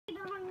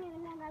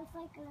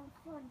cycle in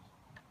front.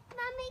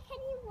 Mommy, can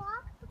you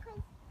walk?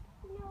 Because,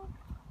 you know,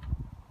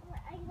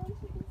 I'm going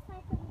to be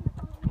cycling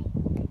around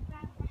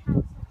the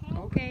house, okay?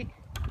 Okay.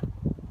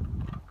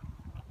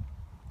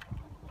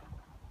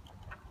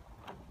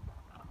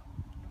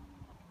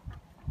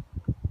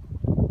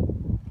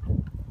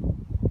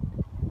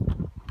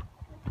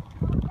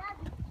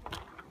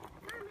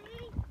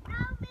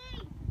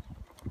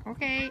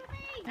 Okay,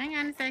 hang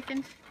on a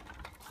second.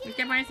 You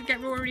can manage to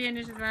get Rory in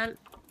it as well.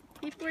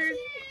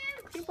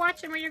 Keep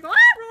watching where you're going.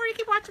 Ah, Rory,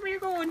 keep watching where you're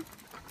going.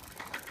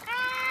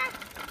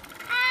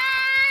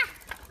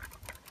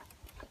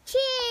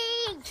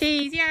 Cheese!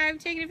 Cheese, yeah, I'm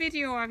taking a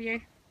video of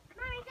you.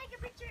 Mommy, take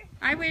a picture.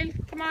 I will.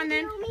 Come on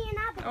then. Me and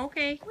Abby.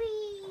 Okay.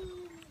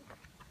 Whee!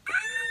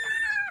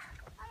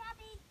 Hi,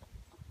 Abby.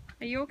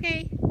 Are you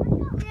okay? Let's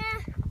go. Yeah.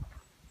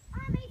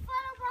 Abby,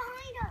 follow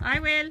behind us. I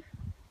will.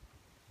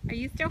 Are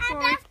you still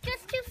forward? That's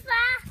just too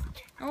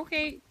fast.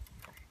 Okay.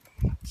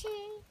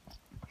 Cheese.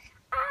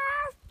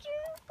 Too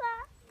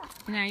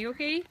fast. Now, you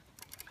okay?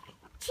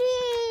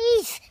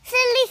 Cheese.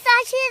 Silly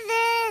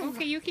sausages.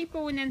 Okay, you keep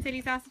going then,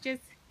 silly sausages.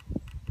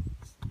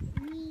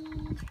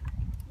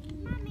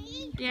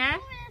 Mommy. Yeah?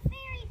 The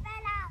fairy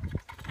fell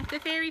out. The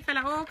fairy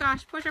fella. Oh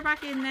gosh, push her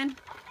back in then.